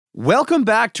Welcome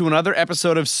back to another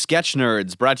episode of Sketch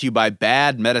Nerds, brought to you by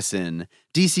Bad Medicine,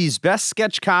 DC's best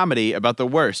sketch comedy about the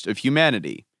worst of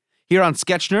humanity. Here on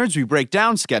Sketch Nerds, we break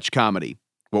down sketch comedy.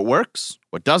 What works,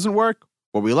 what doesn't work,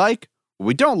 what we like, what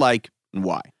we don't like, and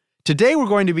why. Today, we're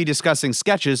going to be discussing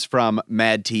sketches from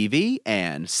Mad TV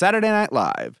and Saturday Night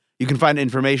Live. You can find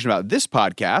information about this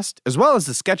podcast, as well as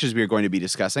the sketches we are going to be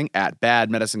discussing at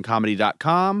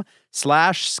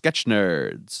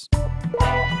badmedicinecomedy.com/sketchnerds.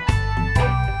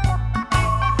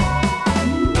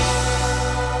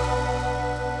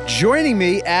 Joining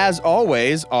me, as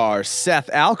always, are Seth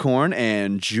Alcorn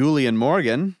and Julian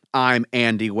Morgan. I'm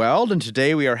Andy Weld, and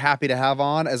today we are happy to have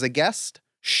on as a guest,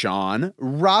 Sean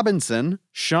Robinson.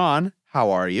 Sean,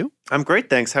 how are you? I'm great,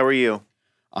 thanks. How are you?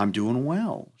 I'm doing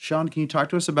well. Sean, can you talk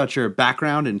to us about your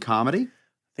background in comedy? I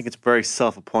think it's very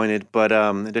self-appointed, but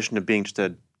in addition to being just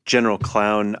a general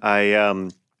clown, I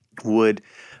would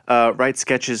write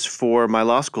sketches for my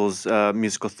law school's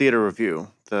musical theater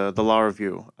review, the Law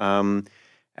Review.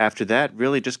 After that,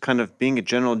 really just kind of being a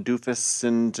general doofus,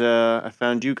 and I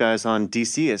found you guys on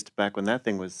DCist back when that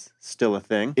thing was still a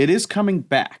thing. It is coming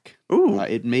back. Ooh.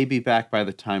 It may be back by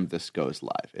the time this goes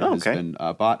live. It has been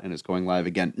bought and is going live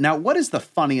again. Now, what is the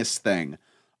funniest thing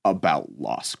about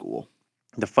law school?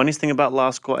 The funniest thing about law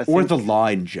school, I think... Or the law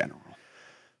in general?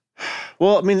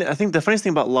 Well, I mean, I think the funniest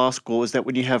thing about law school is that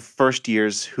when you have first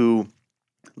years who,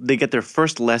 they get their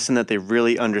first lesson that they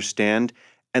really understand,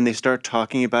 and they start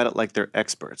talking about it like they're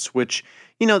experts, which,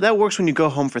 you know, that works when you go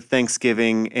home for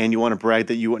Thanksgiving and you want to brag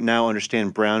that you now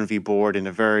understand Brown v. Board in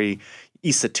a very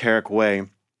esoteric way.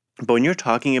 But when you're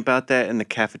talking about that in the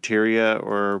cafeteria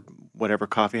or whatever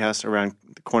coffee house around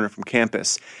the corner from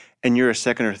campus, and you're a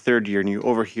second or third year and you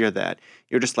overhear that,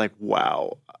 you're just like,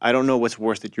 wow, I don't know what's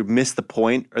worse, that you miss the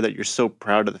point or that you're so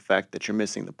proud of the fact that you're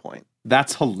missing the point.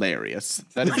 That's hilarious.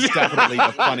 That is definitely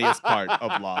the funniest part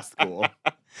of law school.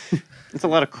 It's a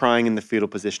lot of crying in the fetal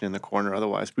position in the corner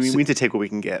otherwise. We need to take what we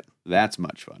can get. That's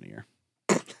much funnier.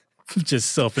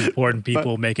 Just self-important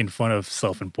people making fun of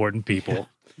self-important people.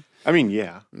 I mean,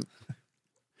 yeah.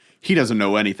 He doesn't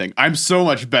know anything. I'm so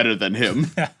much better than him.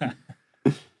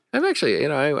 I've actually,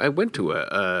 I went to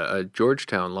a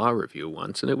Georgetown Law Review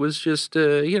once, and it was just,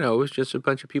 it was just a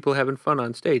bunch of people having fun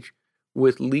on stage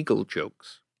with legal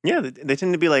jokes. Yeah, they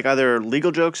tend to be like either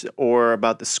legal jokes or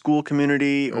about the school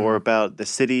community or about the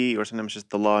city or sometimes just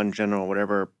the law in general,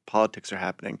 whatever politics are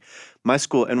happening. My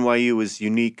school, NYU, is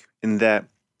unique in that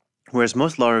whereas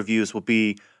most law reviews will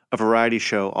be a variety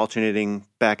show alternating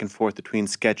back and forth between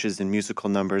sketches and musical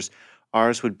numbers,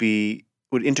 ours would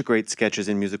integrate sketches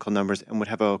and musical numbers and would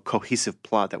have a cohesive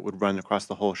plot that would run across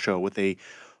the whole show with a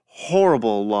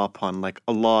horrible law pun like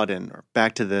Aladdin or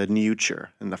Back to the Future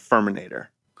and the Furminator.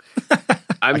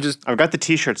 I've got the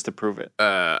T-shirts to prove it.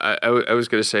 I was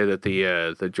going to say that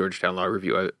the Georgetown Law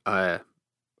Review I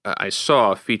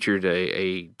saw featured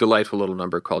a delightful little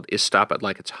number called "Is Stop It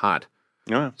Like It's Hot."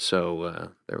 Yeah.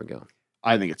 So there we go.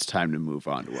 I think it's time to move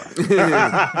on to our...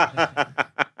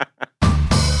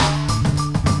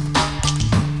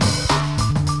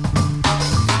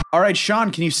 All right,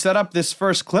 Sean, can you set up this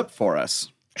first clip for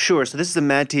us? Sure. So this is a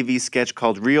Mad TV sketch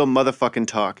called Real Motherfucking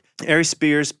Talk. Ari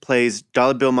Spears plays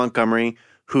Dollar Bill Montgomery,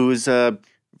 who's a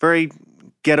very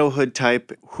ghetto hood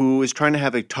type who is trying to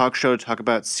have a talk show to talk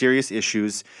about serious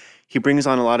issues. He brings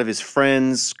on a lot of his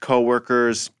friends,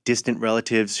 coworkers, distant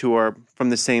relatives who are from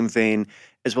the same vein,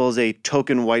 as well as a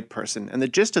token white person. And the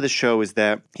gist of the show is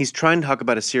that he's trying to talk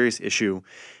about a serious issue.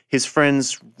 His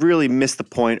friends really miss the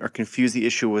point or confuse the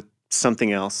issue with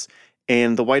something else.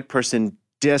 And the white person,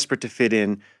 desperate to fit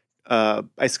in,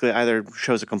 basically either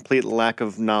shows a complete lack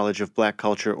of knowledge of black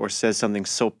culture or says something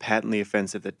so patently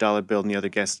offensive that Dollar Bill and the other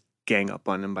guests gang up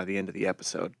on him by the end of the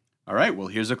episode. All right, well,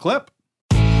 here's a clip.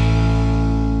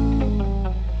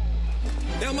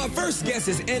 Now, my first guest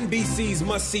is NBC's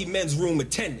must-see men's room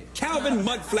attendant, Calvin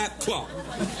Mudflap Clark.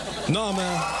 No,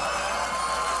 man.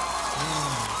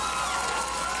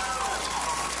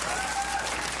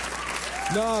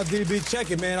 Nah, DB,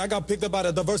 check it, man. I got picked up by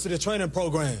the diversity training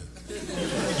program.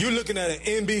 You looking at an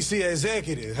NBC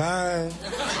executive, huh?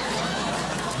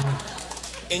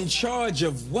 In charge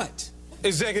of what?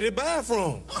 Executive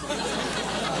bathroom.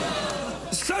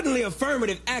 Suddenly,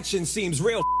 affirmative action seems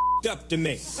real up to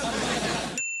me.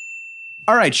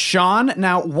 All right, Sean,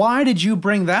 now why did you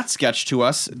bring that sketch to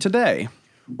us today?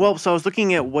 Well, so I was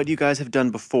looking at what you guys have done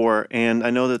before, and I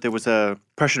know that there was a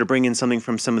pressure to bring in something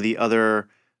from some of the other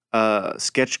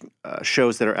sketch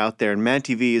shows that are out there. And Mad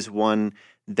TV is one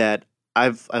that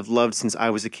I've loved since I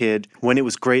was a kid. When it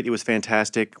was great, it was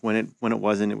fantastic. When it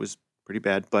wasn't, it was pretty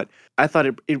bad. But I thought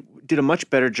it did a much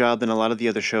better job than a lot of the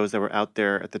other shows that were out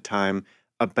there at the time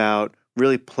about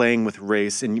really playing with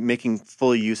race and making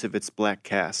full use of its black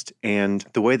cast. And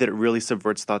the way that it really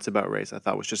subverts thoughts about race, I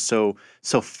thought was just so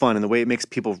fun. And the way it makes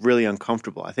people really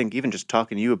uncomfortable. I think even just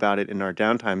talking to you about it in our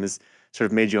downtime has sort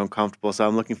of made you uncomfortable. So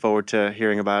I'm looking forward to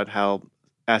hearing about how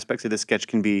aspects of this sketch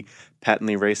can be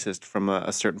patently racist from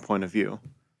a certain point of view.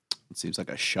 It seems like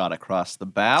a shot across the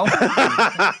bow.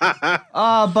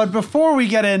 But before we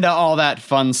get into all that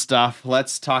fun stuff,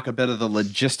 let's talk a bit of the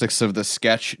logistics of the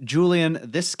sketch. Julian,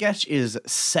 this sketch is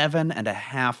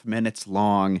 7.5 minutes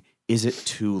long. Is it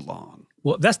too long?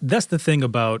 Well, that's the thing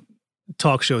about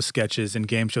talk show sketches and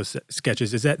game show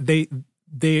sketches is that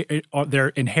they're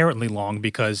inherently long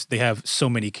because they have so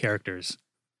many characters.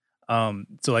 So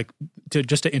like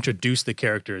to introduce the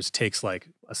characters takes like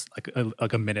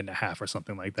a minute and a half or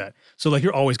something like that. So like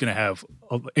you're always going to have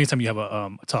anytime you have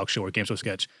a talk show or game show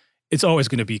sketch, it's always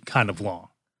going to be kind of long,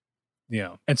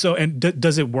 And so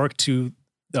does it work to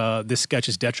this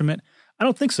sketch's detriment? I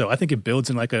don't think so. I think it builds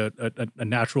in like a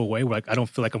natural way where like I don't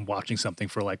feel like I'm watching something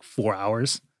for like 4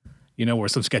 hours, where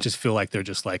some sketches feel like they're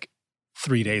just like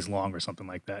 3 days long or something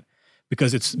like that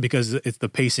because the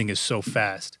pacing is so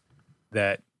fast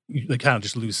that you kind of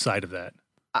just lose sight of that.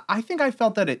 I think I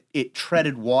felt that it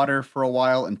treaded water for a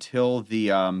while until the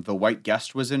white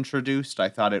guest was introduced. I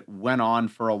thought it went on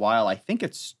for a while. I think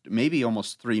it's maybe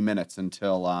almost 3 minutes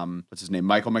until what's his name,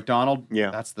 Michael McDonald.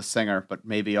 Yeah, that's the singer, but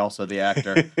maybe also the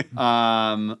actor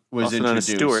was also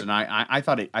introduced, and I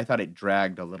thought it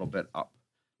dragged a little bit up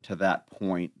to that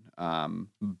point.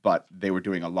 But they were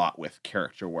doing a lot with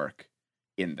character work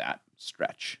in that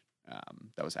stretch.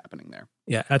 That was happening there.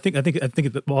 Yeah, I think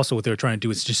also what they were trying to do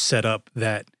is just set up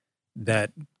that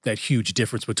huge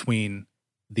difference between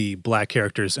the black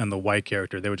characters and the white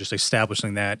character. They were just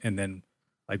establishing that, and then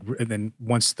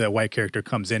once the white character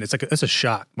comes in, it's a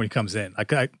shock when he comes in.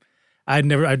 Like I'd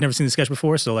never seen the sketch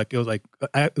before, so like it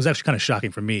was actually kind of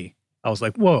shocking for me. I was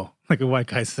like, whoa, like a white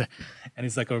guy's there, and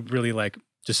he's like a really like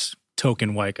just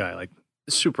token white guy, like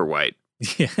super white,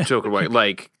 yeah, token white,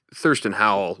 like Thurston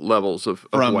Howell levels of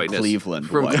from whiteness. Cleveland.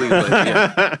 From Cleveland,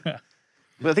 yeah.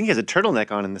 Well, I think he has a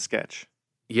turtleneck on in the sketch.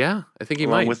 Yeah, I think he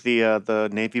along might. with the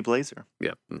navy blazer.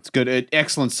 Yeah, it's good.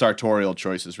 Excellent sartorial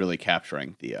choices, really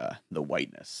capturing the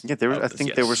whiteness. Yeah, I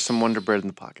think there was some Wonder Bread in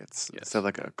the pockets. Yes. So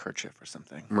like a kerchief or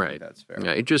something. Right, that's fair.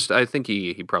 Yeah, I think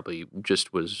he probably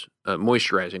just was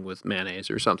moisturizing with mayonnaise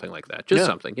or something like that. Just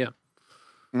something, yeah.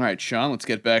 All right, Sean, let's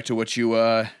get back to what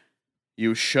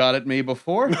you shot at me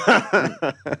before.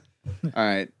 All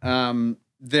right.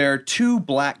 There are 2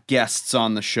 black guests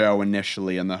on the show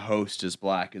initially, and the host is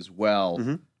black as well.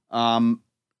 Mm-hmm.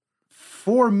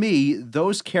 For me,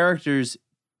 those characters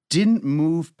didn't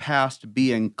move past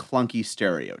being clunky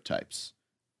stereotypes.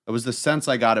 It was the sense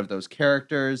I got of those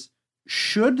characters.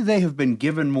 Should they have been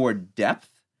given more depth?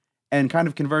 And kind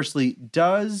of conversely,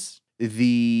 does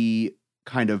the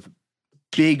kind of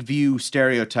big view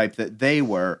stereotype that they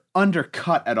were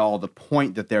undercut at all the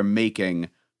point that they're making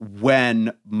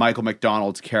when Michael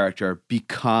McDonald's character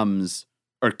comes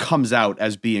out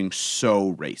as being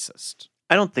so racist?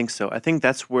 I don't think so. I think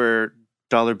that's where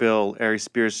Dollar Bill, Ari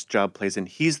Spears' job plays in.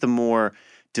 He's the more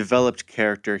developed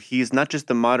character. He's not just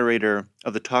the moderator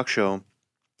of the talk show,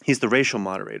 he's the racial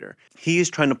moderator. He's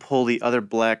trying to pull the other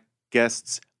black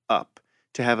guests up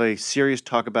to have a serious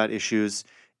talk about issues,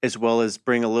 as well as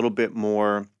bring a little bit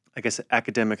more, I guess,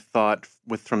 academic thought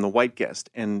from the white guest.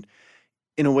 And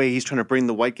in a way, he's trying to bring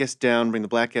the white guests down, bring the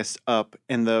black guests up.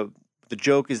 And the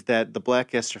joke is that the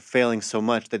black guests are failing so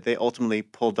much that they ultimately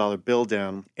pull Dollar Bill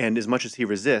down. And as much as he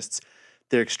resists,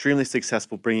 they're extremely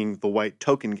successful bringing the white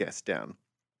token guest down.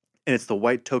 And it's the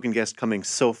white token guest coming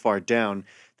so far down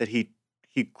that he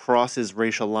crosses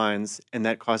racial lines, and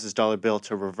that causes Dollar Bill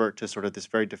to revert to sort of this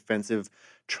very defensive,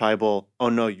 tribal, oh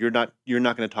no, you're not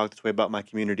going to talk this way about my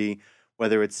community,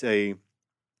 whether it's a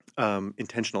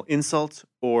intentional insult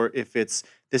or if this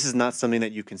is not something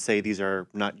that you can say, these are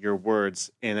not your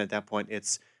words. And at that point,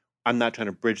 I'm not trying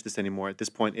to bridge this anymore. At this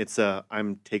point,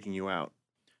 I'm taking you out.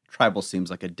 Tribal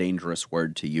seems like a dangerous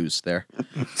word to use there.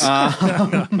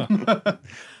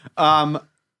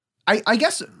 I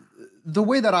guess the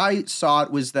way that I saw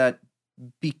it was that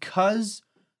because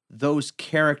those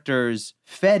characters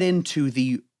fed into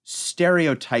the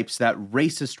stereotypes that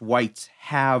racist whites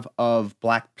have of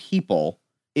black people,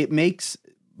 it makes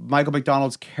Michael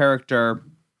McDonald's character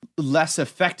less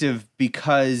effective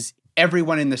because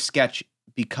everyone in the sketch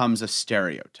becomes a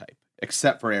stereotype,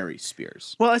 except for Ari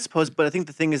Spears. Well, I suppose, but I think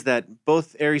the thing is that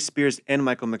both Ari Spears and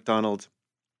Michael McDonald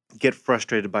get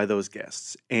frustrated by those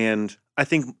guests. And I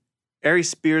think Ari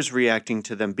Spears reacting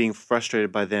to them, being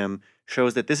frustrated by them,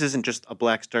 shows that this isn't just a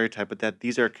black stereotype, but that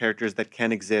these are characters that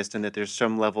can exist and that there's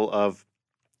some level of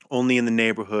only in the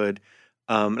neighborhood.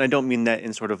 And I don't mean that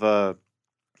in sort of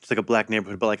just like a black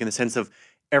neighborhood, but like in the sense of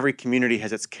every community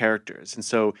has its characters. And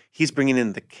so he's bringing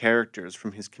in the characters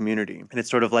from his community. And it's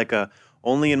sort of like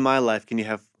only in my life can you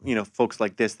have, folks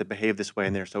like this that behave this way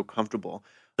and they're so comfortable.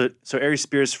 So Ari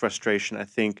Spears' frustration, I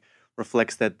think,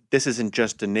 reflects that this isn't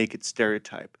just a naked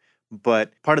stereotype.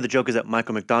 But part of the joke is that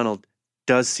Michael McDonald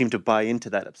does seem to buy into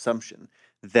that assumption,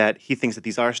 that he thinks that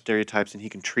these are stereotypes and he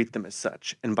can treat them as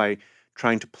such. And by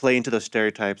trying to play into those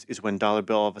stereotypes is when Dollar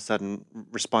Bill all of a sudden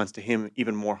responds to him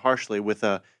even more harshly with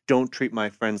a, don't treat my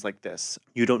friends like this.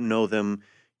 You don't know them.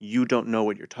 You don't know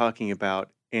what you're talking about.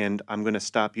 And I'm going to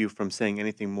stop you from saying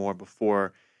anything more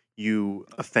before you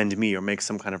offend me or make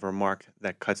some kind of remark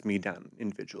that cuts me down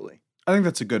individually. I think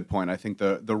that's a good point. I think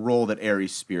the role that Ari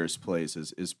Spears plays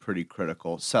is pretty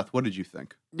critical. Seth, what did you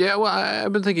think? Yeah, well,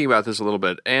 I've been thinking about this a little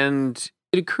bit, and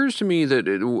it occurs to me that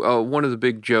one of the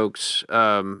big jokes,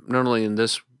 not only in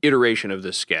this iteration of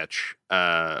this sketch,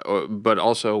 but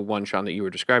also one, Sean, that you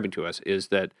were describing to us, is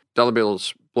that Dollar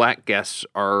Bill's black guests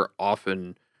are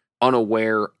often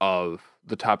unaware of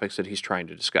the topics that he's trying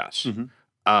to discuss. Mm-hmm.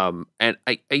 And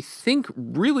I think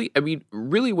really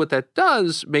what that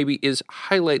does maybe is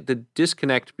highlight the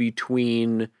disconnect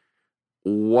between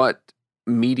what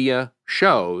media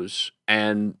shows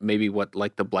and maybe what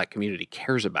like the black community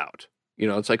cares about.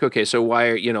 It's like, okay, so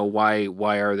why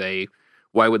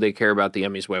would they care about the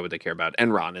Emmys? Why would they care about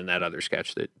Enron in that other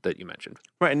sketch that you mentioned?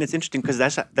 Right, and it's interesting because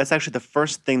that's actually the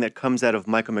first thing that comes out of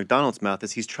Michael McDonald's mouth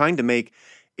is he's trying to make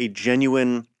a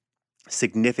genuine,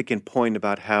 significant point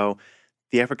about how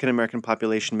the African-American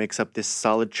population makes up this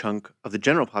solid chunk of the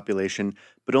general population,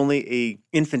 but only a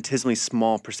infinitesimally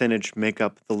small percentage make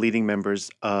up the leading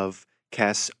members of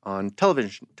casts on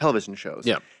television shows.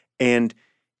 Yeah. And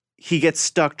he gets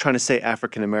stuck trying to say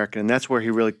African-American, and that's where he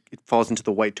really falls into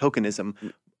the white tokenism.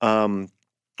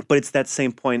 But it's that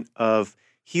same point of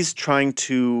he's trying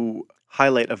to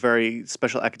highlight a very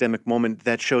special academic moment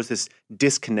that shows this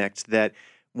disconnect, that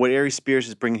what Ari Spears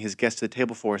is bringing his guests to the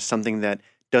table for is something that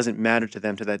doesn't matter to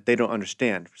them, that they don't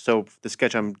understand. So the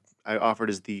sketch I offered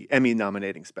is the Emmy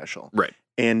nominating special. Right.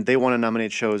 And they want to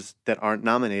nominate shows that aren't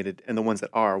nominated, and the ones that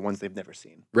are ones they've never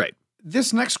seen. Right.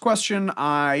 This next question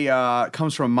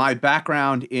comes from my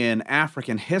background in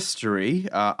African history.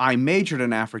 I majored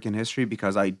in African history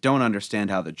because I don't understand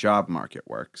how the job market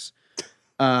works.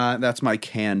 That's my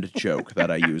canned joke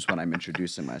that I use when I'm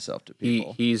introducing myself to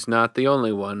people. He's not the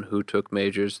only one who took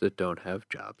majors that don't have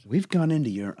jobs. We've gone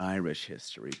into your Irish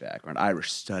history background,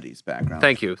 Irish studies background.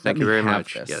 Thank you. Thank you very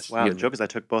much. This. Yes. Wow, the joke is I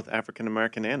took both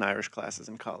African-American and Irish classes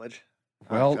in college.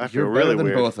 Well, I feel you're really better than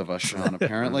weird. both of us, Sean,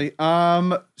 apparently.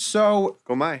 So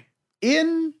Go my.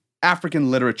 in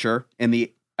African literature in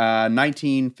the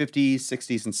 1950s,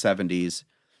 60s, and 70s,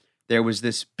 there was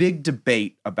this big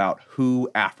debate about who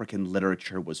African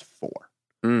literature was for.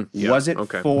 Was it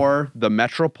for the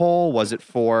metropole? Was it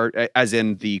for, as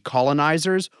in the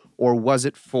colonizers? Or was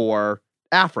it for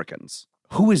Africans?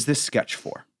 Who is this sketch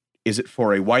for? Is it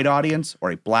for a white audience or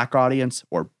a black audience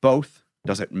or both?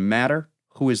 Does it matter?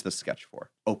 Who is the sketch for?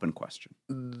 Open question.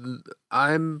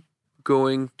 I'm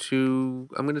going to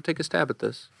take a stab at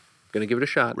this. I'm going to give it a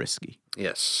shot. Risky.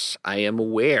 Yes, I am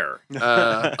aware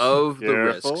of the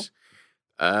Careful. risks.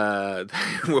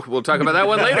 We'll talk about that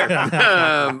one later.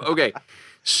 Okay.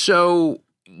 So,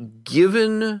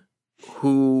 given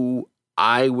who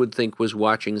I would think was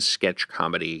watching sketch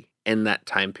comedy in that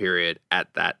time period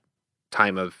at that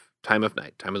time of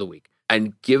night, time of the week,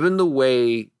 and given the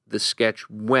way the sketch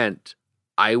went,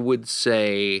 I would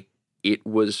say it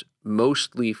was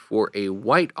mostly for a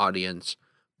white audience,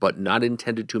 but not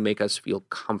intended to make us feel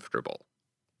comfortable.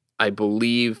 I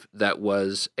believe that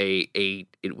was it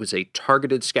was a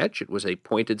targeted sketch. It was a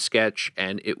pointed sketch,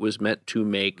 and it was meant to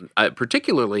make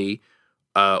particularly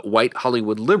white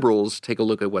Hollywood liberals take a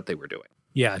look at what they were doing.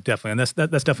 Yeah, definitely, and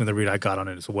that's definitely the read I got on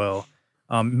it as well.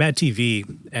 Mad TV,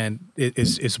 and it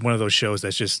is one of those shows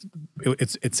that's just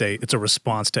it's a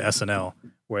response to SNL,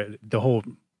 where the whole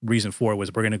reason for it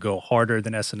was we're going to go harder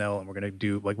than SNL, and we're going to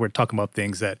do we're talking about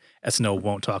things that SNL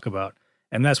won't talk about,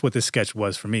 and that's what this sketch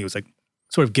was for me. It was like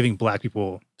sort of giving black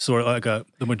people sort of like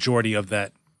the majority of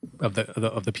that of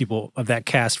the people of that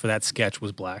cast for that sketch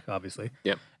was black, obviously.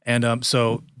 Yep. And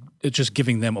so it's just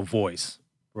giving them a voice,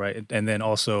 right? And then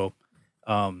also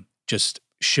just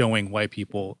showing white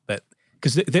people that,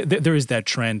 because there is that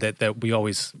trend that we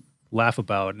always laugh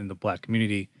about in the black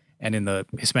community and in the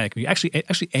Hispanic community.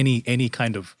 Actually, any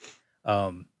kind of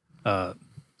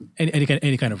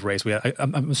any kind of race.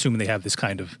 I'm assuming they have this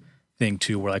kind of thing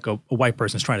too, where like a white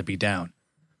person's trying to be down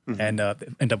and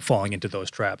end up falling into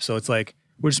those traps. So it's like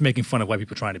we're just making fun of white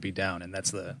people trying to be down, and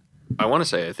that's the. I want to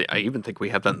say, I even think we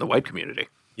have that in the white community.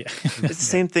 Yeah. It's the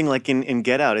same thing like in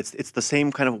Get Out. It's the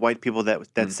same kind of white people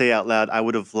that say out loud, I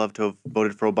would have loved to have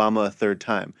voted for Obama a third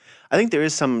time. I think there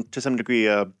is to some degree,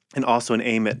 and also an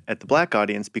aim at the black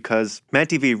audience, because Mad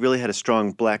TV really had a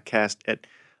strong black cast at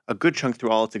a good chunk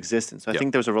through all its existence. So I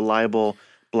think there was a reliable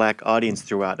black audience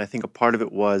throughout. And I think a part of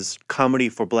it was comedy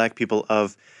for black people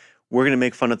of, we're going to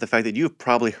make fun of the fact that you've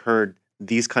probably heard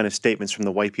these kind of statements from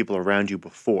the white people around you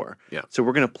before. Yeah. So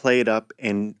we're going to play it up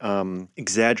and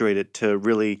exaggerate it to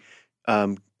really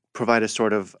provide a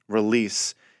sort of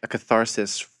release, a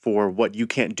catharsis for what you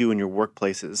can't do in your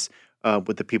workplaces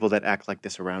with the people that act like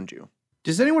this around you.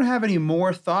 Does anyone have any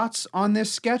more thoughts on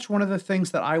this sketch? One of the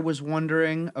things that I was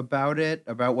wondering about it,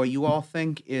 about what you all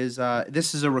think, is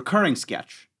this is a recurring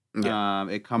sketch. Yeah.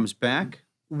 It comes back.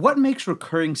 What makes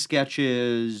recurring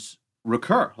sketches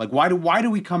recur? Like, why do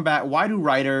we come back? Why do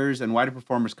writers and why do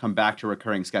performers come back to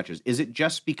recurring sketches? Is it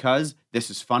just because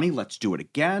this is funny, let's do it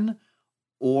again?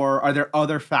 Or are there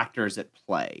other factors at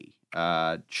play?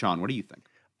 Sean, what do you think?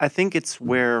 I think it's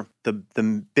where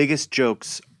the biggest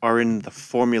jokes are in the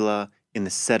formula, in the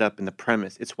setup, in the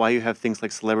premise. It's why you have things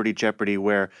like Celebrity Jeopardy,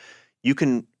 where you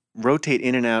can rotate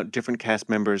in and out different cast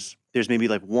members. There's maybe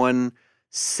like one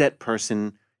set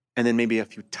person and then maybe a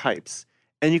few types.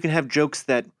 And you can have jokes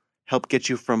that help get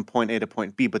you from point A to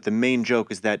point B, but the main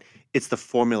joke is that it's the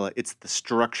formula, it's the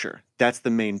structure. That's the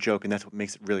main joke, and that's what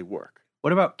makes it really work.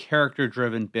 What about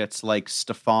character-driven bits like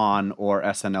Stefan or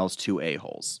SNL's Two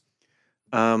A-Holes?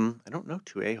 I don't know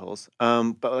Two A-Holes,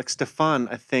 but like Stefan,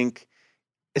 I think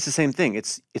it's the same thing.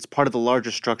 It's part of the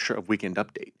larger structure of Weekend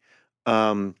Update.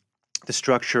 The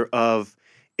structure of,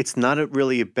 it's not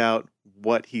really about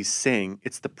what he's saying.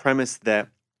 It's the premise that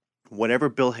whatever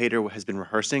Bill Hader has been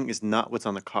rehearsing is not what's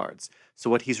on the cards. So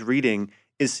what he's reading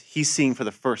is he's seeing for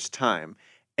the first time,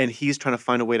 and he's trying to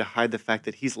find a way to hide the fact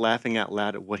that he's laughing out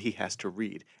loud at what he has to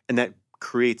read, and that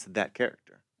creates that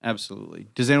character. Absolutely.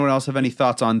 Does anyone else have any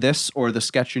thoughts on this or the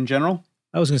sketch in general?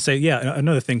 I was going to say, yeah,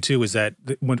 another thing too is that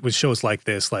with shows like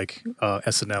this, like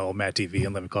SNL, Mad TV,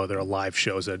 and Living Color, there are live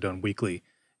shows that are done weekly.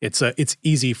 It's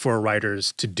easy for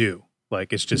writers to do.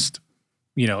 Like, it's just,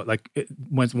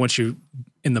 once you're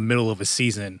in the middle of a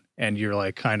season and you're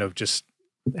like kind of just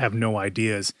have no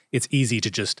ideas, it's easy to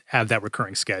just have that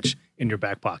recurring sketch in your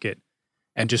back pocket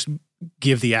and just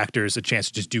give the actors a chance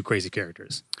to just do crazy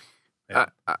characters. Yeah.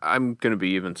 I'm going to be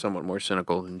even somewhat more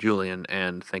cynical than Julian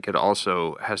and think it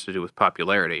also has to do with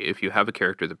popularity. If you have a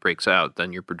character that breaks out,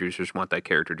 then your producers want that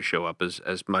character to show up as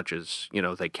much as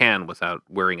they can without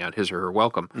wearing out his or her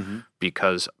welcome,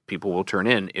 because people will turn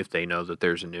in if they know that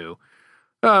there's a new.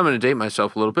 I'm going to date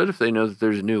myself a little bit. If they know that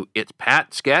there's a new It's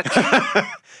Pat sketch,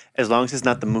 as long as it's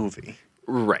not the movie,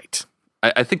 right?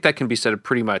 I think that can be said of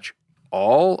pretty much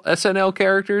all SNL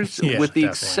characters, with the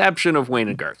exception of Wayne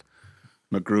and Garth.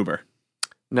 MacGruber.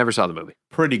 Never saw the movie.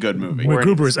 Pretty good movie.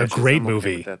 MacGruber is a great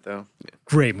movie. with that, though.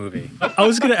 Great movie. I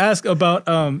was going to ask about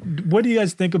what do you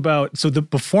guys think about? So the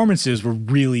performances were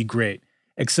really great,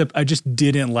 except I just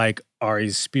didn't like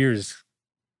Ari Spears'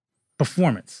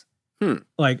 performance.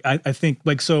 Like I think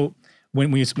like, so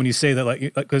when you say that,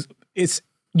 like because it's,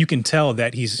 you can tell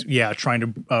that he's trying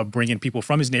to bring in people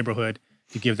from his neighborhood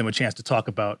to give them a chance to talk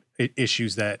about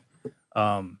issues that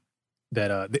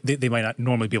they might not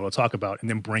normally be able to talk about, and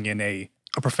then bring in a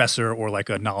professor or like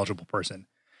a knowledgeable person,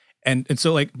 and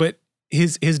so like, but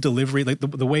his delivery, like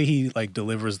the way he like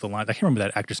delivers the lines, I can't remember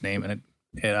that actor's name, and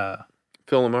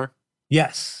Phil Lamar.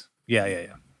 Yes, yeah.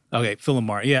 Okay, Phil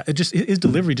Lamar. Yeah, it just, his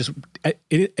delivery just,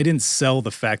 it didn't sell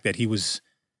the fact that he was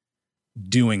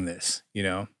doing this,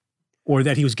 or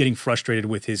that he was getting frustrated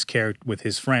with his with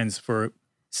his friends for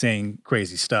saying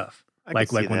crazy stuff.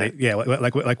 Like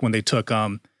when they took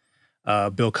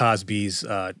Bill Cosby's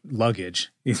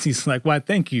luggage. He's like, "Why?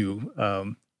 Thank you,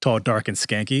 tall, dark, and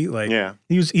skanky." Like,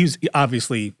 he was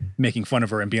obviously making fun of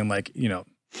her and being like,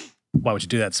 "Why would you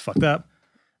do that? It's fucked up."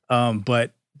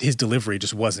 But his delivery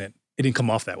just wasn't. It didn't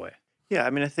come off that way. Yeah, I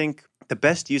mean, I think the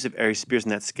best use of Ari Spears in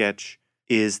that sketch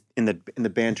is in the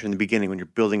banter in the beginning when you're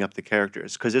building up the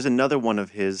characters. Because there's another one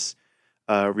of his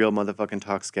Real Motherfucking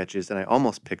Talk sketches, and I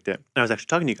almost picked it. And I was actually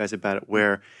talking to you guys about it,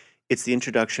 where it's the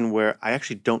introduction where I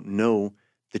actually don't know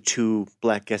the two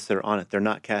black guests that are on it. They're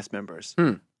not cast members.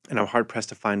 And I'm hard-pressed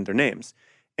to find their names.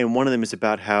 And one of them is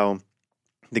about how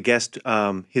the guest,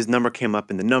 his number came up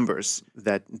in the numbers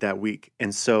that week.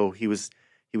 And so he was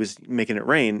making it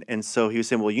rain, and so he was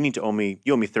saying, "Well, you owe me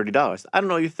 $30. I don't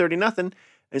owe you 30 nothing."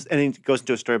 And he goes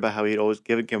into a story about how he'd always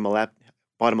give him a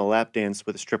bought him a lap dance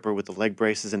with a stripper with the leg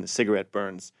braces and the cigarette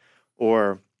burns.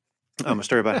 Or a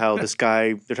story about how this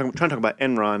guy, they're trying to talk about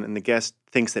Enron, and the guest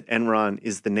thinks that Enron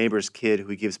is the neighbor's kid who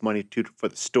he gives money to for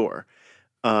the store.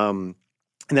 And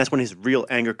that's when his real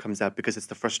anger comes out, because it's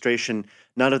the frustration,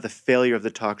 not of the failure of the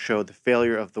talk show, the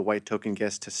failure of the white token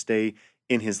guest to stay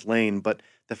in his lane, but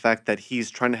the fact that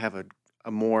he's trying to have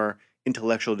a more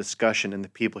intellectual discussion, and the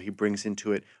people he brings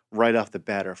into it right off the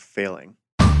bat are failing.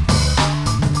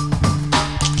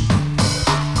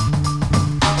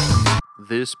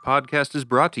 This podcast is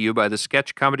brought to you by the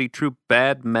sketch comedy troupe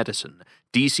Bad Medicine,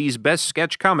 DC's best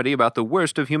sketch comedy about the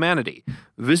worst of humanity.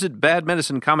 Visit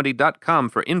badmedicinecomedy.com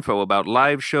for info about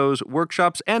live shows,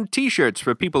 workshops, and t-shirts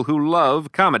for people who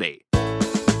love comedy.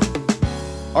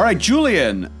 All right,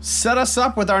 Julian, set us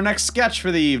up with our next sketch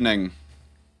for the evening.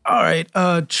 All right,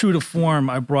 true to form,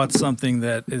 I brought something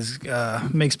that is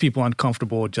makes people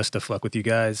uncomfortable just to fuck with you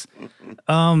guys.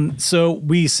 So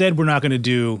we said we're not going to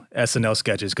do SNL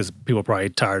sketches because people are probably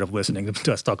tired of listening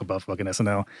to us talk about fucking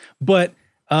SNL. But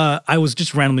I was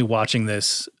just randomly watching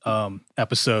this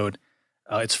episode.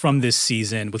 It's from this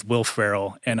season with Will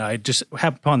Ferrell, and I just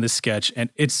happened upon this sketch, and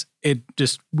it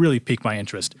just really piqued my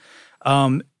interest.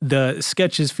 The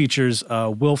sketches features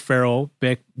Will Ferrell,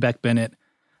 Beck Bennett,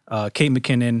 Kate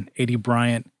McKinnon, A.D.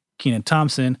 Bryant, Kenan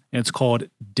Thompson, and it's called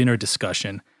Dinner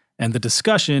Discussion. And the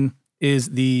discussion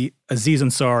is the Aziz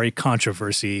Ansari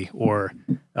controversy or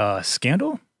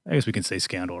scandal? I guess we can say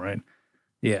scandal, right?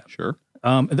 Yeah. Sure.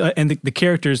 And the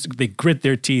characters, they grit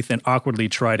their teeth and awkwardly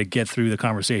try to get through the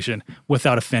conversation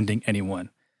without offending anyone.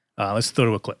 Let's throw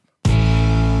to a clip.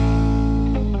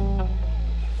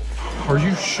 Are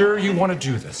you sure you want to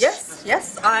do this?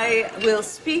 Yes, I will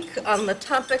speak on the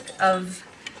topic of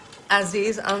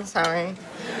Aziz Ansari.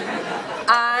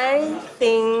 I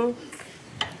think...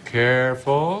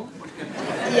 Careful.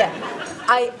 Yeah,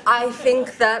 I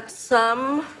think that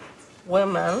some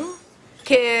women...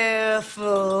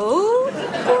 Careful. Or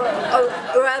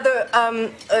rather,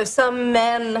 some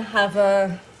men have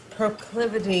a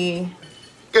proclivity.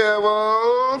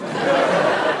 All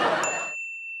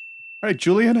right,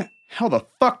 Julian, how the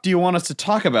fuck do you want us to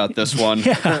talk about this one?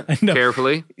 Yeah, I know.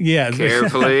 Carefully. Yeah.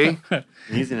 Carefully.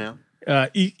 Easy now.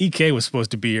 EK was supposed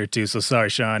to be here too, so sorry,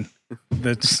 Sean.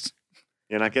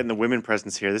 You're not getting the women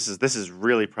presence here. This is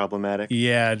really problematic.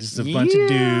 Yeah, just a bunch of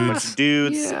dudes.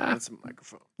 Yeah. That's a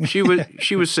microphone.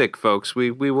 She was sick, folks.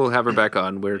 We will have her back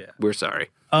on. We're sorry.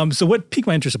 So what piqued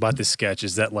my interest about this sketch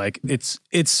is that like it's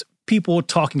people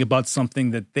talking about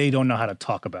something that they don't know how to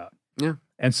talk about. Yeah.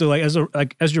 And so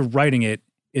like as you're writing it,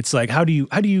 it's like how do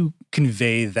you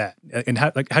convey that, and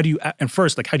how do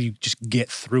you just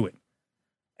get through it?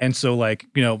 And so like,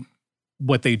 you know,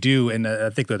 what they do, and I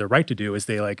think that they're right to do, is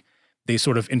they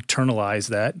sort of internalize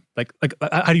that. Like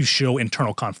how do you show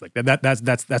internal conflict? That's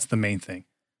the main thing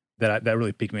that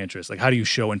really piqued my interest. Like how do you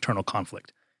show internal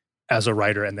conflict as a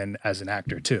writer and then as an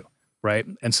actor too, right?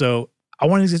 And so I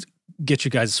wanted to get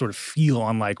you guys to sort of feel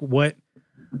on like what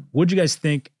you guys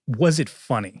think. Was it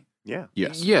funny? Yeah.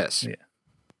 Yes. Yes. Yeah.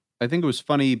 I think it was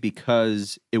funny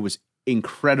because it was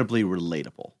incredibly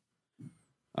relatable.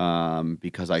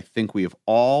 Because I think we have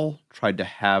all tried to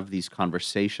have these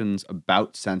conversations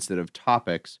about sensitive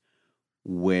topics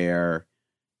where,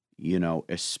 you know,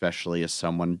 especially as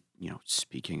someone, you know,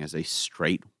 speaking as a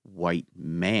straight white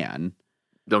man.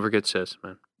 Don't forget cis,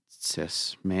 man.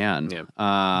 Cis man. Yeah.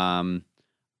 I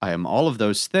am all of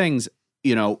those things.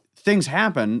 You know, things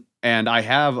happen and I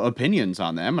have opinions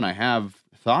on them and I have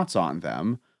thoughts on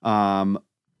them.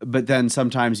 But then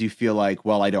sometimes you feel like,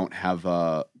 well, I don't have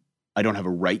a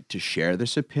right to share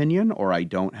this opinion, or I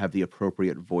don't have the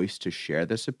appropriate voice to share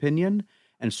this opinion.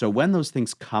 And so when those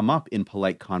things come up in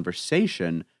polite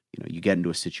conversation, you know, you get into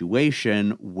a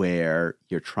situation where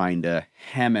you're trying to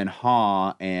hem and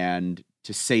haw and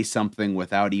to say something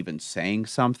without even saying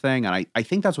something. And I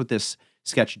think that's what this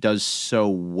sketch does so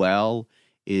well,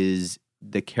 is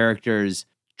the characters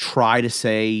try to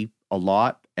say a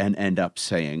lot and end up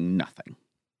saying nothing.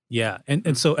 Yeah. And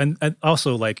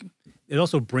also like, it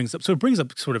also brings up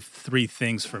sort of three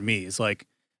things for me. It's like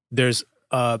there's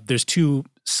two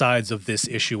sides of this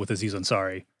issue with Aziz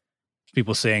Ansari.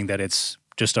 People saying that it's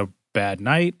just a bad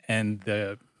night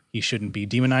and he shouldn't be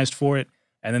demonized for it.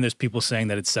 And then there's people saying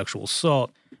that it's sexual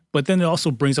assault. But then it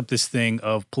also brings up this thing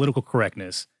of political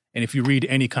correctness. And if you read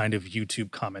any kind of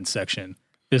YouTube comment section,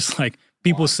 there's like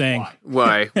people saying...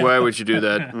 Why? Why would you do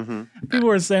that? Mm-hmm.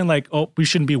 People are saying like, oh, we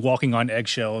shouldn't be walking on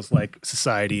eggshells, like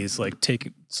society's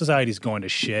going to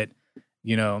shit,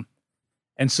 you know?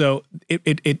 And so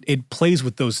it plays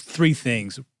with those three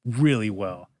things really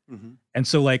well. Mm-hmm. And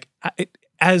so like,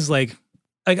 as like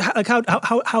like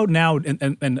how now,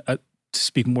 and to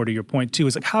speak more to your point too,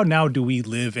 is like how now do we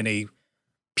live in a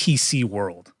PC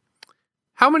world?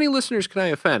 How many listeners can I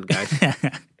offend, guys?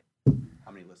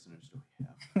 How many listeners do we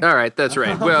have? All right, that's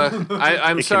right. Well,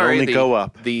 I'm It sorry. can only go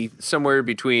up. The somewhere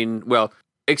between, well,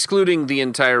 excluding the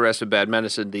entire rest of Bad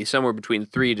Medicine, the somewhere between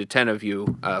 3 to 10 of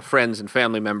you, friends and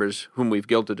family members whom we've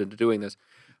guilted into doing this.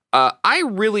 I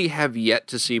really have yet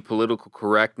to see political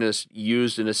correctness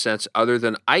used in a sense other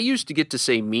than I used to get to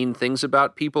say mean things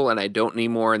about people and I don't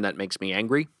anymore, and that makes me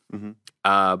angry. Mm-hmm.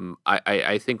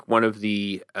 I think one of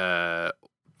the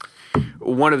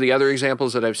other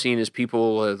examples that I've seen is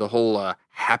people the whole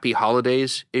Happy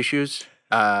Holidays issues.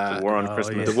 The war on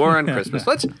Christmas. The war on Christmas.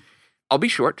 I'll be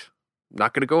short. I'm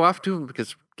not going to go off too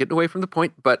because getting away from the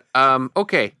point. But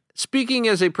okay. Speaking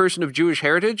as a person of Jewish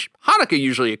heritage, Hanukkah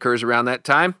usually occurs around that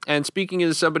time. And speaking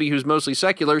as somebody who's mostly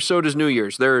secular, so does New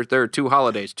Year's. There are two big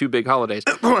holidays.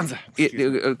 Kwanzaa.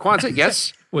 Kwanzaa,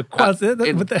 yes. With Kwanzaa,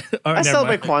 all right, I never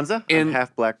celebrate mind. Kwanzaa. I'm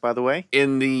half black, by the way.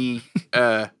 In the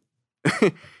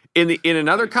in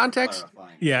another context,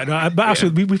 Yeah, no, but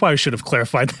actually, we probably should have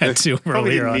clarified that too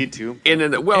Probably earlier didn't on. need to.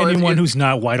 Anyone who's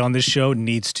not white on this show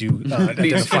needs to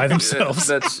identify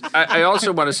themselves. I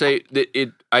also want to say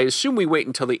that I assume we wait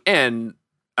until the end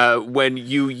when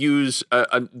you use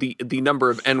the number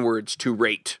of N-words to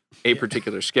rate a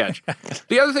particular sketch.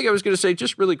 The other thing I was going to say,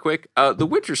 just really quick, the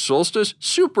winter solstice,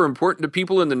 super important to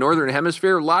people in the Northern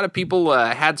Hemisphere. A lot of people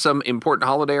had some important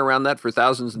holiday around that for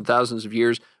thousands and thousands of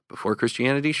years before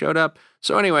Christianity showed up.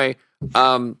 So anyway,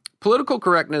 political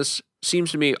correctness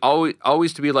seems to me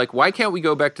always to be like, why can't we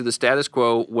go back to the status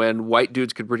quo when white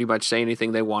dudes could pretty much say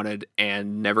anything they wanted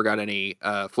and never got any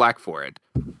flack for it?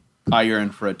 You're in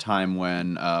for a time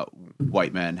when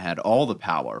white men had all the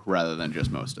power rather than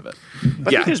just most of it.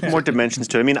 But I think there's more dimensions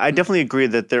to it. I mean, I definitely agree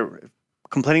that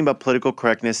complaining about political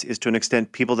correctness is to an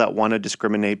extent people that want to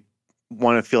discriminate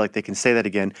want to feel like they can say that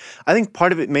again. I think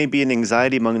part of it may be an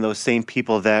anxiety among those same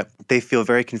people that they feel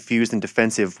very confused and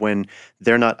defensive when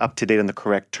they're not up to date on the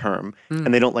correct term,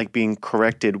 and they don't like being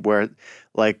corrected. Where,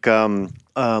 like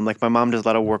my mom does a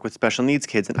lot of work with special needs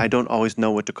kids, and I don't always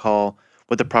know what the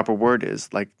proper word is.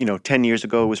 Like, 10 years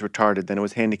ago it was retarded, then it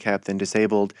was handicapped, then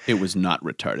disabled. It was not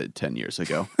retarded 10 years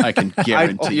ago. I can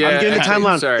guarantee you. I'm getting the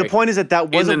timeline. Sorry. The point is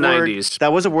that was In a the word 90s.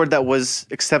 that was a word that was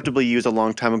acceptably used a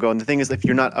long time ago. And the thing is, if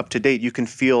you're not up to date, you can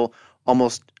feel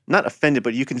almost not offended,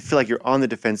 but you can feel like you're on the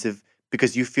defensive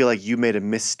because you feel like you made a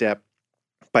misstep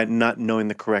by not knowing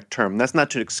the correct term. That's not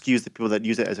to excuse the people that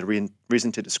use it as a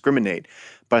reason to discriminate,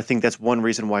 but I think that's one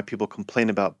reason why people complain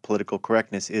about political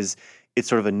correctness is it's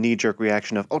sort of a knee-jerk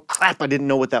reaction of, oh crap, I didn't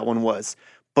know what that one was.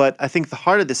 But I think the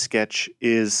heart of the sketch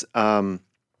is,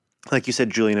 like you said,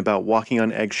 Julian, about walking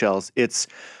on eggshells. It's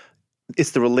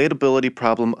the relatability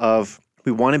problem of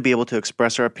we want to be able to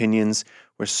express our opinions.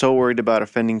 We're so worried about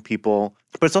offending people.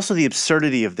 But it's also the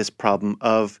absurdity of this problem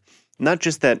of not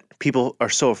just that people are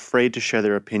so afraid to share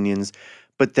their opinions,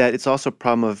 but that it's also a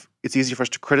problem of it's easy for us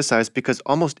to criticize because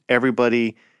almost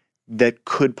everybody that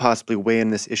could possibly weigh in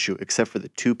this issue, except for the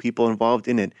two people involved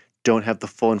in it, don't have the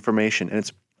full information. And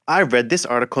it's, I read this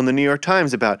article in the New York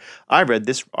Times I read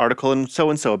this article and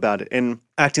so about it. And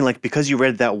acting like because you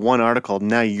read that one article,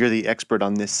 now you're the expert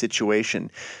on this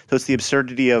situation. So it's the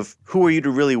absurdity of who are you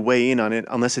to really weigh in on it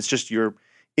unless it's just your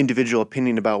individual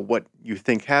opinion about what you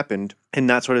think happened and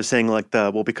not sort of saying like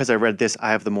because I read this,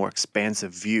 I have the more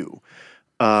expansive view.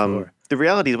 Sure. The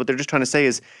reality is what they're just trying to say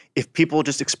is if people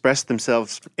just expressed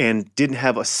themselves and didn't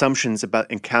have assumptions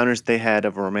about encounters they had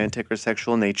of a romantic or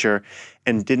sexual nature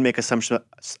and didn't make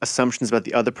assumptions about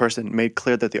the other person, made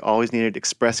clear that they always needed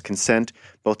express consent,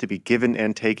 both to be given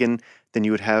and taken, then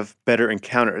you would have better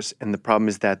encounters. And the problem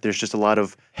is that there's just a lot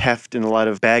of heft and a lot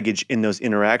of baggage in those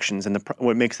interactions. And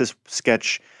what makes this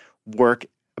sketch work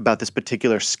about this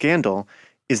particular scandal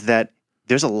is that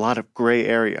there's a lot of gray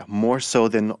area, more so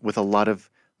than with a lot of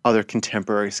other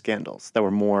contemporary scandals that were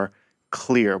more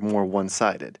clear, more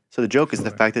one-sided. So the joke is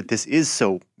the fact that this is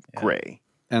so gray.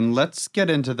 And let's get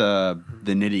into the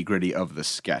nitty-gritty of the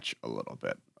sketch a little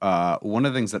bit. One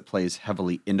of the things that plays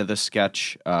heavily into the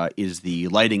sketch is the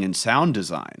lighting and sound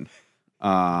design.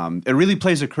 It really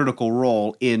plays a critical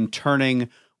role in turning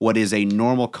what is a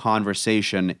normal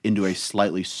conversation into a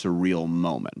slightly surreal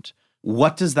moment.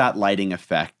 What does that lighting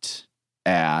effect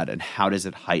add, and how does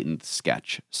it heighten the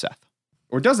sketch, Seth?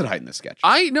 Or does it heighten the sketch?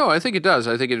 I think it does.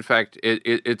 I think in fact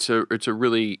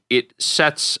it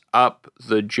sets up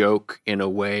the joke in a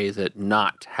way that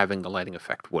not having the lighting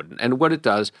effect wouldn't. And what it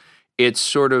does, it's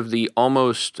sort of the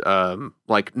almost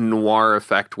like noir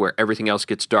effect where everything else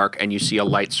gets dark and you see a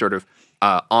light sort of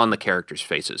on the characters'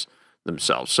 faces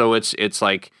themselves. So it's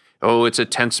like oh, it's a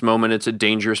tense moment, it's a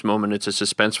dangerous moment, it's a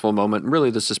suspenseful moment. And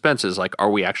really, the suspense is like, are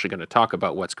we actually going to talk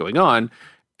about what's going on?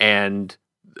 And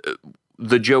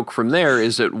the joke from there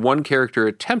is that one character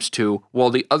attempts to,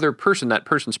 while the other person, that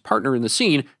person's partner in the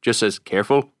scene, just says,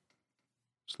 careful,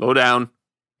 slow down,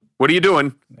 what are you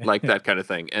doing? Like that kind of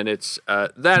thing. And it's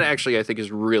that actually, I think,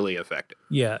 is really effective.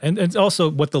 Yeah, and it's also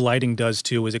what the lighting does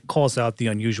too is it calls out the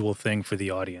unusual thing for the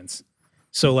audience.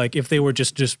 So like if they were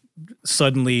just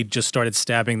suddenly just started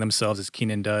stabbing themselves as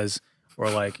Keenan does, or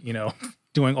like, you know,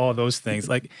 doing all those things,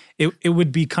 like it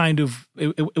would be kind of,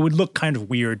 it would look kind of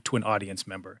weird to an audience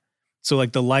member. So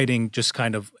like the lighting just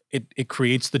kind of, it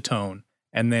creates the tone,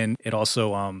 and then it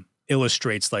also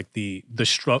illustrates like the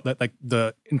struggle, like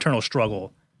the internal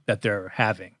struggle that they're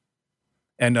having.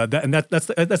 And that's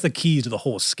the key to the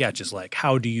whole sketch, is like,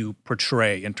 how do you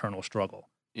portray internal struggle?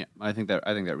 Yeah, I think that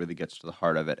really gets to the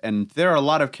heart of it. And there are a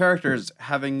lot of characters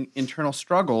having internal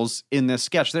struggles in this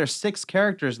sketch. There are 6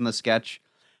 characters in the sketch,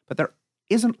 but there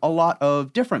isn't a lot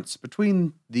of difference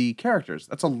between the characters.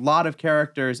 That's a lot of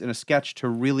characters in a sketch to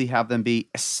really have them be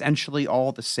essentially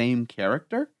all the same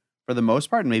character for the most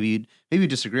part. And maybe you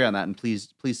disagree on that, and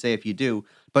please say if you do.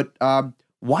 But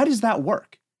why does that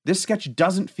work? This sketch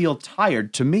doesn't feel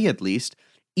tired, to me at least,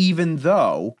 even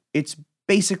though it's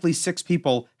basically 6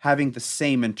 people having the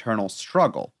same internal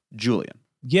struggle. Julian.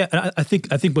 Yeah, and I think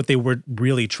what they were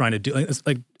really trying to do is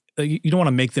like, you don't want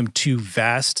to make them too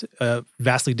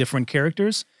vastly different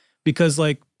characters, because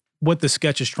like what the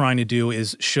sketch is trying to do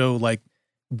is show like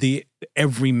the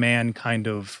everyman kind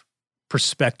of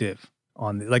perspective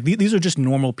on like these are just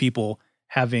normal people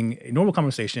having a normal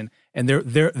conversation, and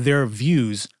their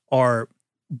views are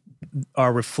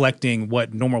reflecting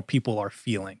what normal people are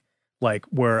feeling. Like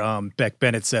where Beck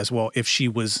Bennett says, well, if she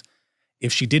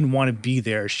didn't want to be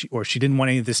there, or she didn't want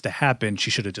any of this to happen,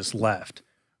 she should have just left,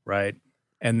 right?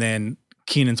 And then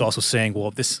Keenan's also saying,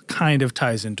 well, this kind of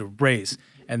ties into race.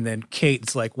 And then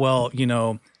Kate's like, well, you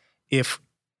know, if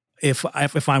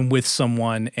I'm with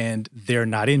someone and they're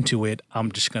not into it,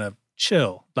 I'm just gonna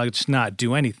chill, like just not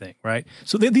do anything, right?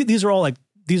 So these are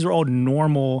all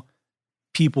normal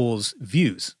people's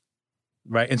views,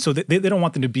 right? And so they don't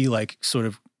want them to be like sort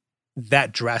of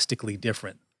that drastically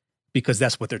different, because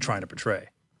that's what they're trying to portray.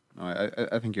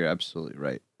 I think you're absolutely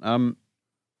right.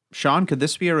 Sean, could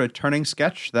this be a returning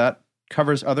sketch that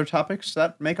covers other topics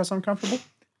that make us uncomfortable?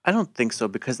 I don't think so,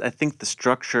 because I think the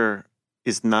structure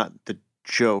is not the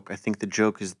joke. I think the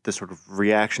joke is the sort of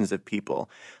reactions of people.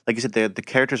 Like you said, the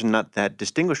characters are not that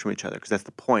distinguished from each other, because that's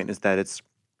the point, is that it's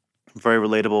very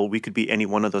relatable. We could be any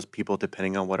one of those people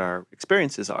depending on what our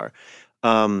experiences are.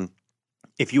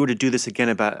 If you were to do this again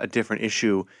about a different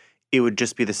issue, it would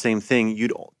just be the same thing.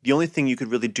 The only thing you could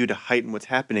really do to heighten what's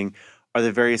happening are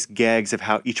the various gags of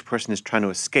how each person is trying to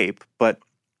escape. But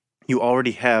you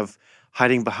already have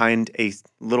hiding behind a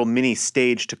little mini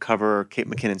stage to cover Kate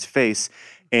McKinnon's face,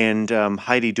 and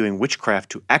Heidi doing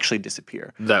witchcraft to actually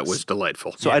disappear. That was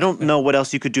delightful. So I don't know what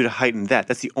else you could do to heighten that.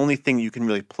 That's the only thing you can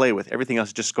really play with. Everything else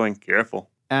is just going, careful.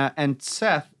 And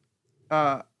Seth,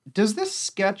 does this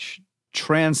sketch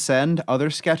transcend other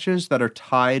sketches that are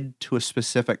tied to a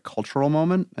specific cultural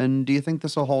moment? And do you think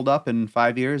this will hold up in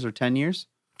 5 years or 10 years?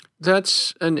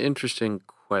 That's an interesting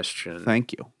question.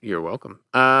 Thank you. You're welcome.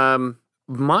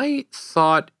 My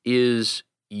thought is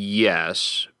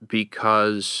yes,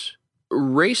 because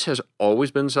race has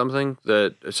always been something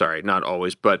that, sorry, not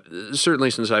always, but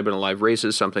certainly since I've been alive, race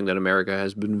is something that America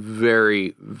has been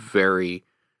very, very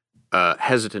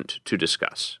hesitant to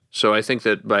discuss. So I think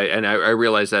that and I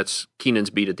realize that's Keenan's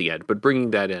beat at the end, but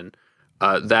bringing that in,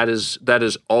 that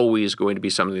is always going to be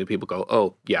something that people go,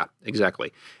 oh yeah,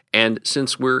 exactly. And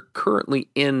since we're currently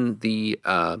in the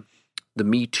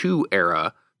Me Too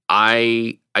era,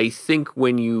 I think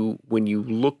when you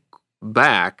look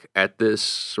back at this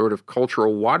sort of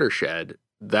cultural watershed,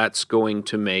 that's going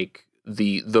to make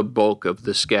the bulk of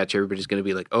the sketch. Everybody's going to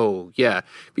be like, oh yeah,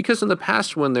 because in the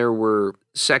past when there were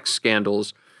sex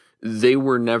scandals, they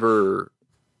were never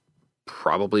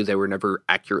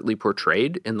accurately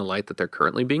portrayed in the light that they're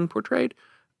currently being portrayed.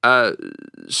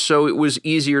 So it was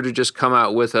easier to just come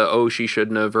out with oh, she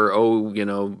shouldn't have, or oh, you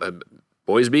know,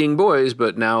 boys being boys.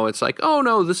 But now it's like, oh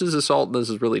no, this is assault and this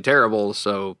is really terrible.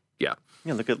 So yeah.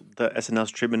 Yeah, look at the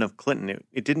SNL's treatment of Clinton.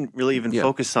 It didn't really even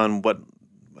focus on what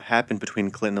happened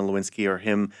between Clinton and Lewinsky or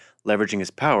him leveraging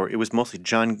his power. It was mostly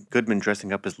John Goodman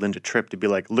dressing up as Linda Tripp to be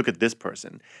like, look at this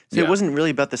person. So it wasn't really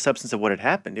about the substance of what had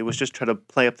happened. It was just try to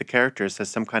play up the characters as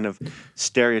some kind of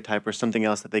stereotype or something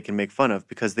else that they can make fun of,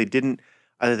 because they didn't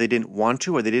want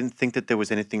to, or they didn't think that there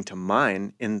was anything to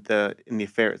mine in the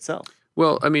affair itself.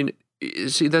 Well, I mean,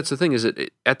 See, that's the thing is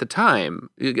that at the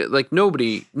time, like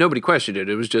nobody questioned it.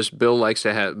 It was just Bill likes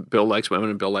women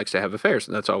and Bill likes to have affairs,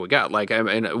 and that's all we got. Like, I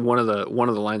mean, one of the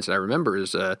lines that I remember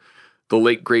is the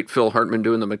late great Phil Hartman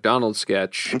doing the McDonald's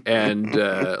sketch, and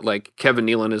like Kevin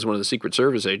Nealon is one of the Secret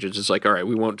Service agents. It's like, all right,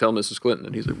 we won't tell Mrs. Clinton,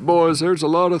 and he's like, boys, there's a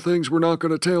lot of things we're not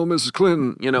going to tell Mrs.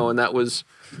 Clinton, and that was.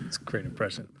 It's a great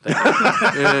impression. Thank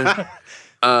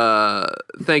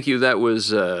you. That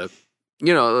was.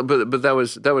 But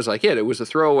that was like it. It was a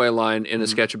throwaway line in a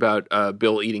sketch about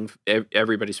Bill eating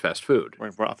everybody's fast food.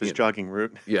 Right, we're off his jogging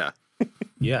route. Yeah,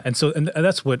 yeah, and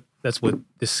that's what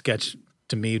this sketch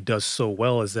to me does so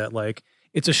well is that like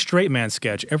it's a straight man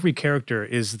sketch. Every character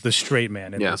is the straight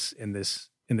man in this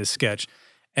sketch,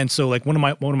 and so like one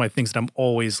of my things that I'm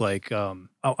always like I'm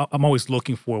always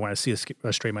looking for when I see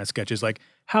a straight man sketch is like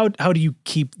how do you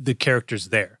keep the characters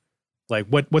there? Like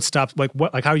what stops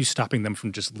how are you stopping them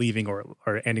from just leaving or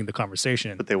ending the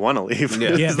conversation? But they want to leave.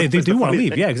 Yeah, they do want to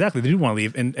leave. Yeah, exactly. They do want to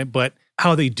leave. And but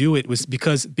how they do it was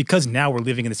because now we're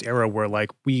living in this era where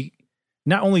like we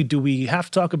not only do we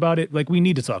have to talk about it, like we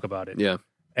need to talk about it. Yeah.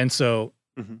 And so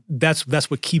that's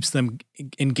what keeps them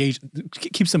engaged,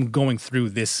 keeps them going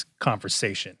through this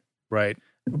conversation, right?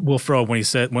 Will Ferrell, when he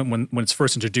said when it's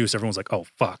first introduced, everyone's like, "Oh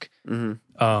fuck," and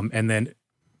then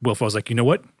Will Ferrell's like, "You know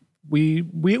what? We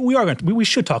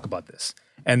should talk about this."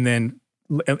 And then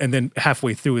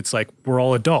halfway through, it's like we're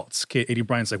all adults. Aidy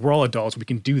Bryant's like, "We're all adults. We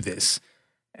can do this."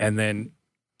 And then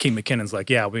King McKinnon's like,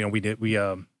 "Yeah, we're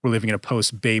living in a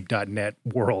post-Babe.net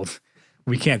world.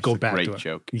 We can't go back to it." Great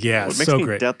joke. Yeah, What makes so me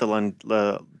great. doubt the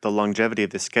longevity of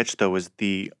this sketch, though, is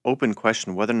the open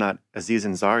question whether or not Aziz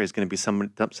Ansari is going to be something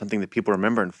that people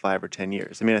remember in 5 or 10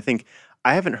 years. I mean,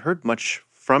 I haven't heard much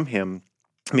from him.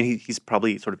 I mean, he's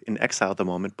probably sort of in exile at the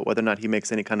moment, but whether or not he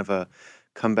makes any kind of a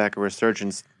comeback or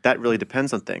resurgence, that really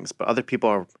depends on things. But other people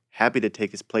are happy to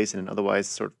take his place in an otherwise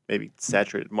sort of maybe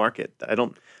saturated market.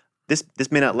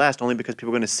 This may not last only because people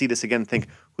are going to see this again and think,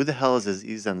 who the hell is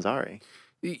Aziz Ansari?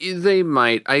 They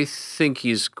might. I think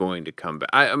he's going to come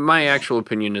back. My actual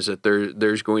opinion is that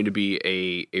there's going to be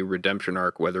a redemption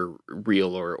arc, whether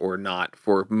real or not,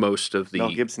 for most of the.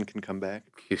 Mel Gibson can come back.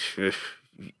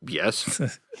 Yes.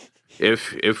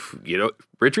 If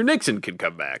Richard Nixon could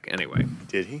come back anyway.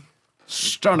 Did he?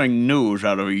 Stunning news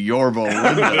out of Yorba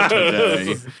Linda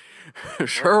today.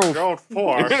 Gerald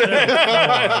Ford.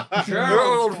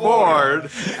 Gerald Ford.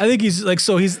 I think he's like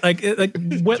his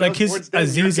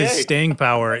Aziz's staying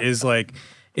power is like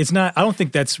it's not. I don't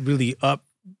think that's really up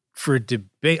for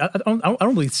debate. I don't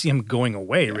really see him going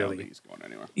away. I don't Really, think he's going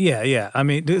anywhere. yeah. I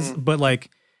mean, but like,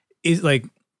 is like.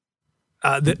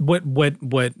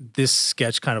 What this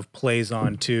sketch kind of plays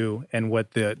on too, and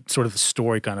what the sort of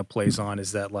story kind of plays on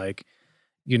is that like,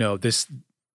 this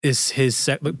is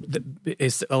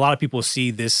is a lot of people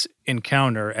see this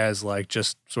encounter as like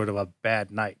just sort of a bad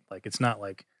night. Like it's not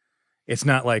like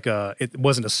it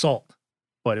wasn't assault,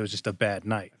 but it was just a bad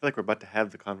night. I feel like we're about to have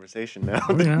the conversation now.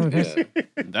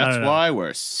 That's why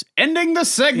we're ending the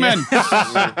segment.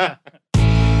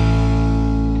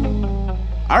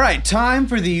 All right, time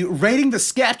for the rating the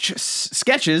sketches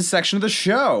section of the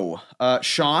show.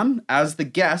 Sean, as the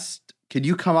guest, could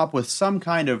you come up with some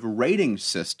kind of rating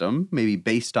system, maybe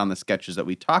based on the sketches that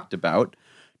we talked about,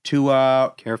 to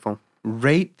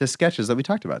rate the sketches that we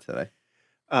talked about today?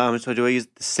 So do I use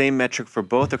the same metric for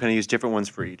both, or can I use different ones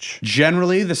for each?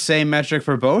 Generally, the same metric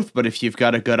for both, but if you've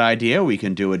got a good idea, we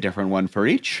can do a different one for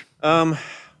each. Well,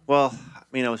 I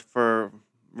mean, I was for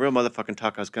Real Motherfucking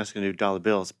Talk, I was just going to do dollar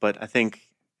bills, but I think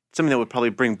something that would probably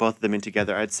bring both of them in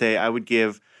together, I'd say I would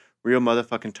give Real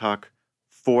Motherfucking Talk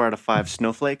 4 out of 5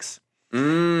 snowflakes.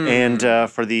 And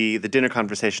for the dinner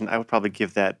conversation, I would probably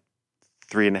give that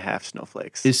 3.5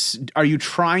 snowflakes. Are you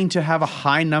trying to have a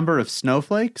high number of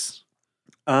snowflakes?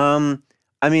 I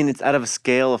mean, it's out of a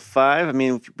scale of 5. I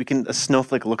mean, a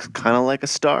snowflake looks kind of like a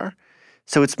star.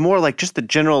 So it's more like just the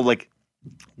general like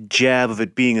jab of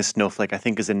it being a snowflake, I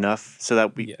think, is enough so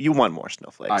that you want more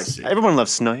snowflakes. I see. Everyone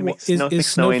loves snow. Is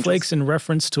snowflakes in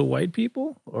reference to white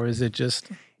people, or is it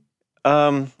just?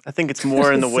 I think it's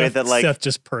more in the way that like Seth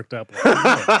just perked up.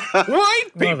 White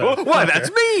people? Why,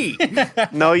 that's me.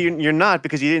 No, you're not,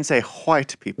 because you didn't say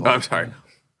white people. I'm sorry.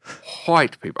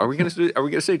 White people. Are we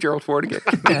gonna say Gerald Ford again?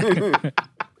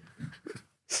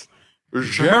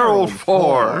 Gerald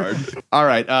Ford. All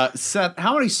right, Seth.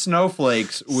 How many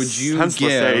snowflakes would you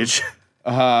Senseless give? age.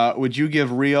 Would you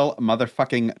give Real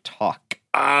Motherfucking Talk?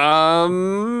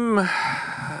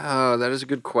 That is a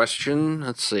good question.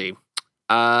 Let's see.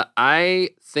 I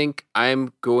think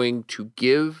I'm going to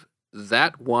give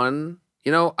that one.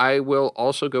 I will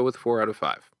also go with 4 out of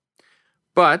 5.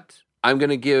 But I'm going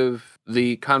to give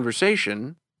the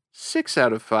conversation, 6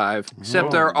 out of 5,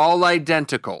 except they're all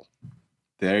identical.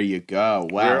 There you go.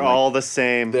 Wow. They're all the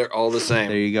same. They're all the same.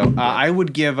 There you go. I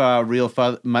would give Real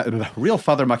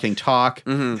Fathermucking Talk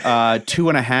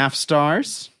 2.5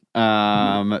 stars.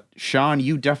 Sean,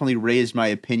 you definitely raised my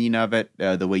opinion of it,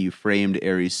 the way you framed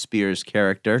Aries Spears'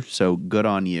 character. So good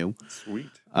on you. Sweet.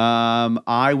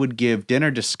 I would give Dinner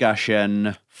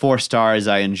Discussion 4 stars.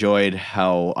 I enjoyed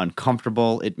how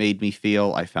uncomfortable it made me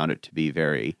feel. I found it to be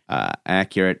very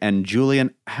accurate. And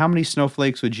Julian, how many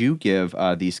snowflakes would you give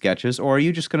these sketches? Or are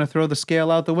you just going to throw the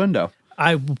scale out the window?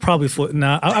 I will probably I'm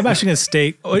actually going to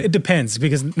stay. It depends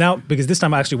because this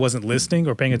time I actually wasn't listening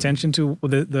or paying attention to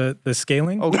the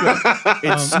scaling. Oh, good.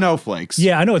 It's snowflakes.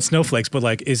 Yeah, I know it's snowflakes, but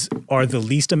like, are the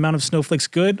least amount of snowflakes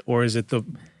good, or is it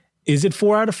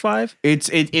 4 out of 5?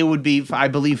 It would be, I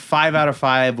believe, 5 out of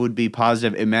 5 would be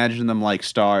positive. Imagine them like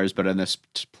stars, but in this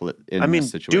split.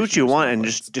 Do what you want and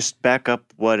just back up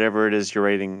whatever it is your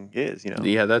rating is. You know.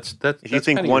 Yeah, that's. If you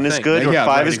think 1 is good or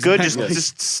 5 is good, exactly.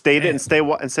 just state it and say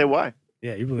why.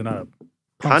 Yeah, you're really not a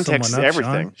context is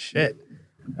everything. Sean. Shit.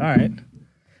 All right.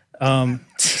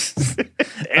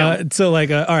 So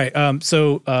like, all right.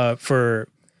 So for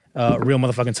Real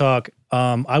Motherfucking Talk,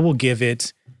 I will give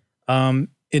it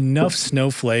enough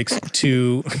snowflakes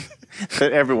to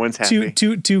that everyone's happy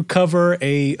to cover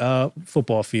a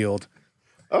football field.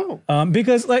 Oh.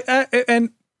 Because like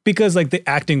the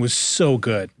acting was so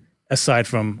good. Aside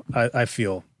from I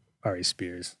feel Ari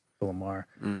Spears, Phil Lamar,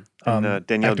 and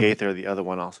Danielle Gaither, the other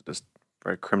one, also just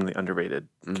very criminally underrated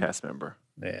cast member.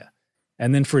 Yeah,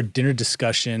 and then for Dinner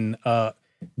Discussion, it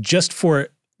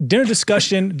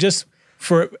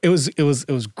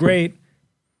was great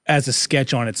as a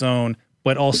sketch on its own,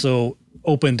 but also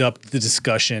opened up the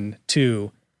discussion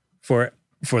too for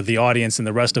the audience and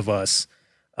the rest of us.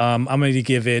 I'm going to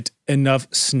give it enough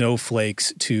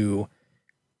snowflakes to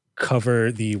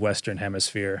cover the Western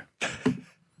Hemisphere.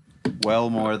 Well,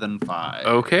 more than 5.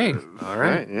 Okay. All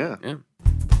right. Yeah.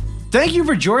 Thank you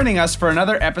for joining us for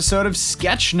another episode of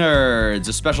Sketch Nerds.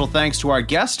 A special thanks to our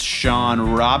guest,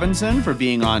 Sean Robinson, for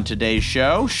being on today's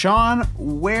show. Sean,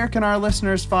 where can our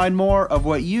listeners find more of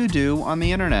what you do on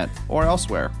the internet or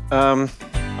elsewhere?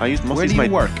 I use mostly Where do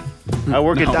you work? I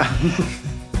work at.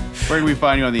 Where can we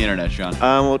find you on the internet, Sean?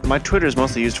 Well, my Twitter is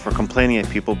mostly used for complaining at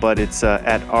people, but it's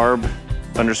at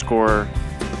arb_delish.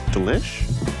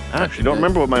 I actually don't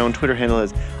remember what my own Twitter handle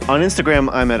is. On Instagram,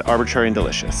 I'm at Arbitrary and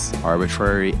Delicious.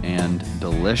 Arbitrary and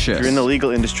Delicious. If you're in the legal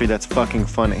industry, that's fucking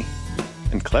funny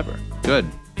and clever. Good.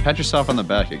 Pat yourself on the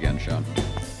back again, Sean.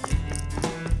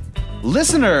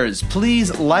 Listeners,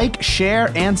 please like,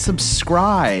 share, and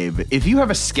subscribe. If you have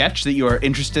a sketch that you are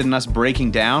interested in us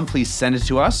breaking down, please send it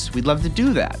to us. We'd love to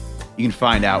do that. You can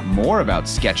find out more about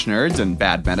Sketch Nerds and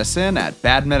Bad Medicine at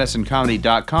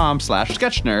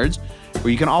badmedicinecomedy.com/sketchnerds,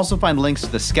 where you can also find links to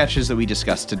the sketches that we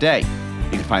discussed today.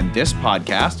 You can find this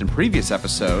podcast and previous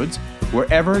episodes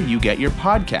wherever you get your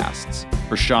podcasts.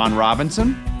 For Sean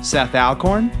Robinson, Seth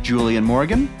Alcorn, Julian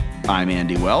Morgan, I'm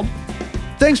Andy Weld.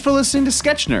 Thanks for listening to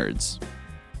Sketch Nerds.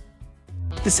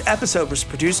 This episode was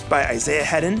produced by Isaiah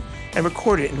Hedden and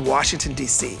recorded in Washington,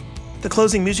 D.C. The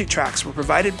closing music tracks were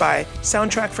provided by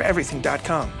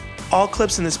SoundtrackForEverything.com. All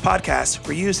clips in this podcast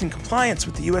were used in compliance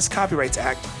with the U.S. Copyrights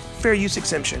Act Fair Use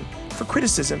Exemption for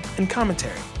criticism and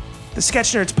commentary. The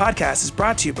Sketch Nerds podcast is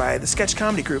brought to you by the sketch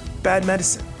comedy group Bad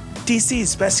Medicine,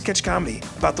 DC's best sketch comedy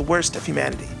about the worst of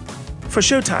humanity. For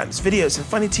showtimes, videos, and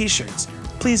funny t-shirts,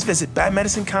 please visit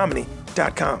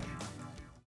badmedicinecomedy.com.